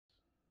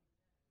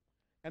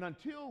And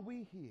until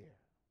we hear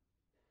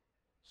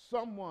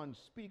someone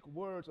speak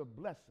words of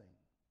blessing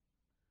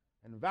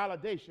and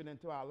validation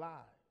into our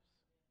lives,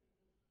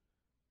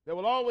 there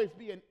will always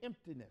be an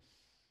emptiness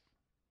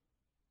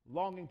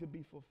longing to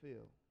be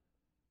fulfilled,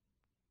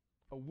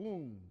 a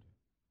wound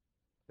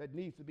that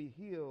needs to be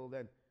healed,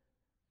 and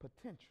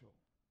potential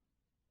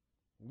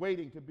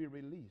waiting to be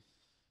released.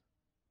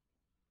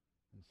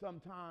 And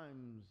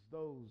sometimes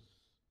those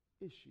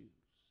issues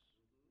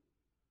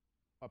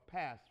are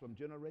passed from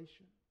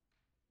generation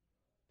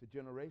to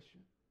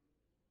generation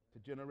to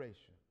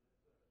generation.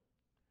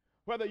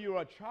 Whether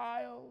you're a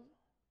child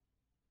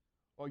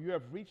or you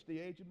have reached the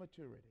age of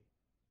maturity,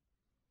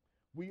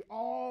 we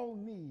all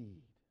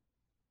need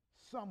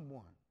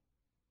someone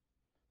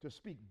to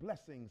speak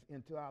blessings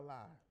into our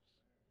lives.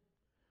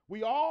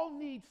 We all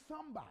need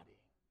somebody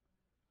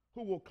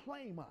who will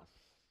claim us,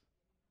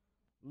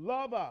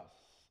 love us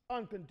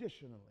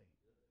unconditionally,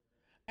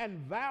 and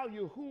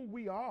value who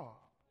we are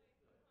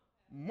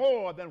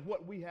more than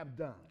what we have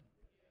done.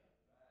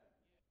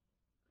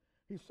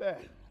 He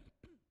said,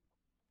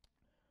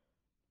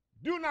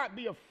 do not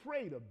be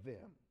afraid of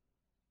them.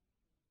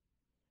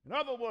 In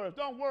other words,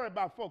 don't worry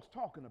about folks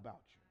talking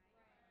about you.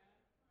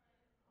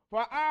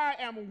 For I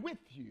am with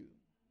you,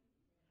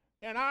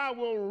 and I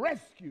will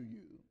rescue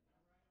you,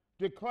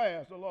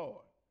 declares the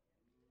Lord.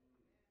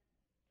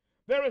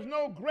 There is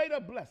no greater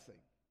blessing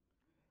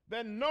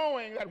than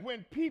knowing that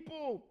when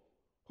people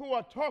who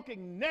are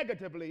talking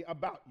negatively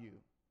about you,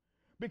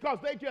 because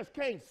they just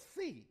can't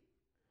see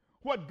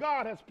what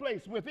God has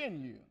placed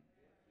within you,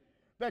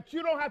 that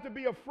you don't have to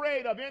be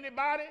afraid of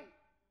anybody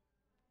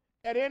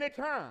at any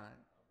time,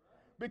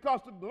 because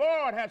the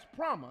Lord has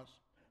promised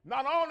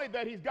not only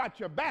that he's got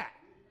your back,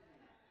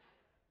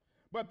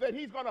 but that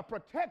he's going to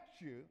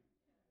protect you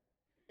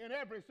in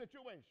every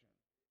situation.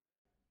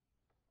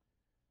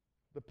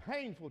 The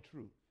painful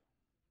truth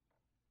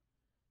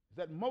is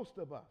that most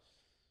of us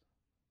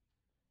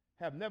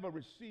have never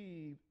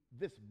received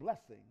this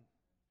blessing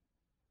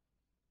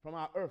from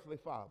our earthly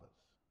fathers.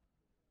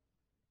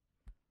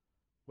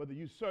 Whether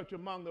you search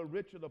among the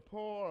rich or the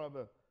poor, or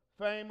the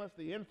famous,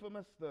 the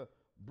infamous, the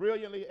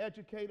brilliantly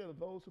educated, or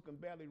those who can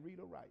barely read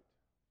or write.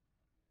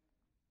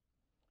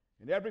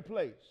 In every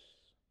place,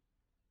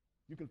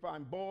 you can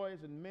find boys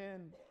and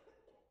men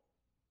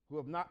who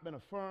have not been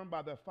affirmed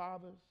by their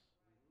fathers,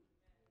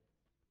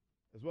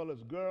 as well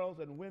as girls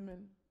and women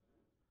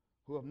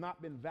who have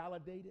not been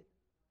validated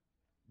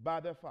by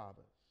their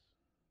fathers.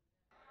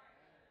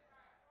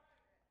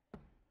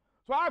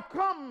 So I've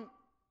come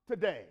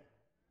today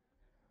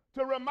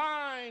to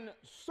remind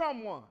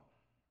someone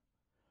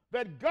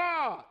that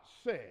God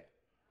said,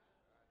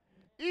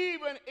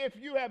 even if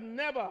you have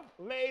never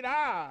laid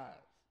eyes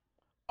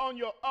on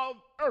your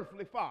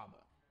earthly father,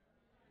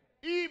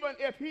 even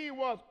if he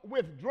was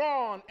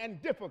withdrawn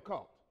and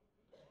difficult,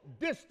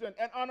 distant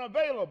and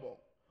unavailable,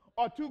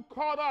 or too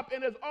caught up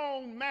in his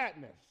own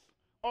madness,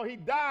 or he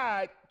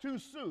died too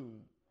soon,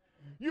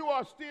 you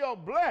are still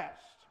blessed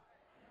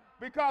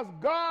because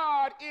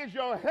God is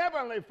your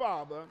heavenly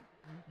Father.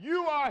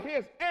 You are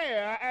his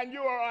heir, and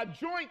you are a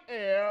joint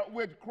heir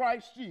with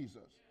Christ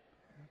Jesus.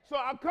 So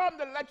I've come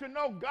to let you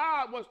know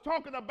God was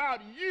talking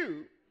about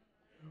you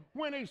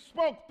when he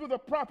spoke through the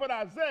prophet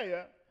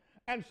Isaiah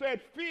and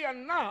said, fear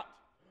not,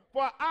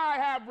 for I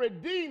have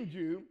redeemed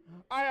you.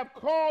 I have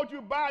called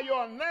you by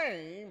your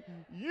name.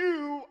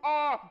 You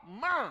are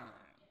mine.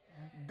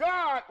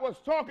 God was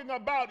talking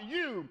about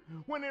you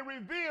when he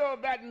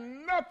revealed that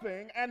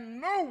nothing and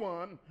no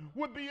one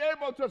would be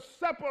able to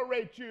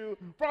separate you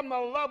from the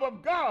love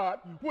of God,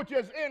 which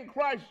is in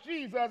Christ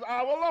Jesus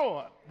our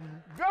Lord.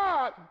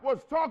 God was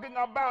talking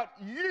about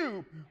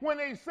you when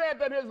he said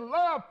that his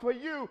love for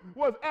you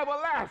was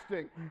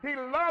everlasting. He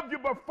loved you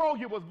before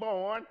you was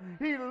born.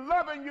 He's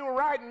loving you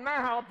right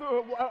now,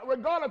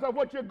 regardless of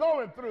what you're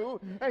going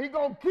through, and he's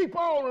going to keep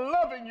on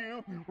loving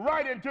you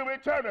right into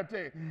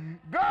eternity.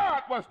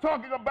 God was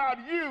talking about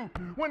you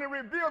when he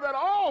revealed that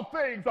all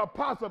things are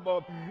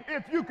possible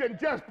if you can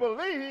just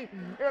believe.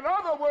 In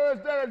other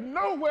words, there is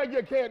nowhere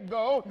you can't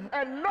go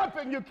and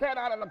nothing you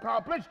cannot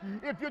accomplish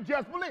if you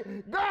just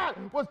believe. God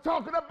was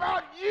talking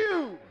about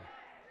you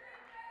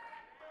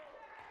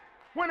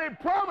when he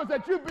promised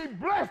that you'd be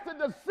blessed in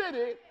the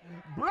city,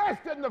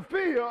 blessed in the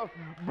field,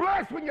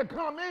 blessed when you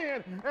come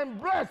in,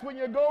 and blessed when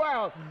you go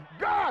out.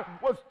 God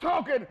was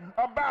talking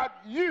about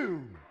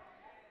you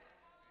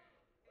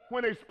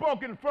when he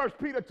spoke in 1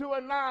 Peter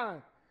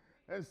 2:9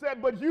 and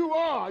said, but you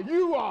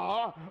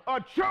are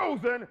a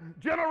chosen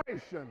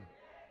generation.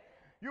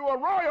 You're a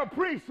royal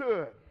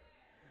priesthood.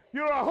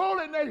 You're a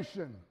holy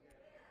nation.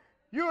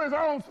 You're his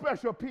own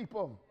special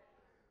people,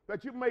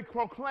 that you may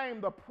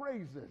proclaim the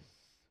praises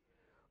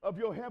of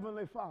your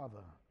heavenly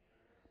Father,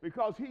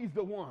 because he's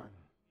the one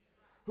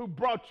who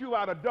brought you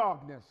out of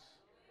darkness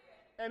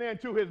and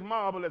into his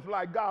marvelous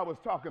light. God was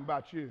talking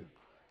about you.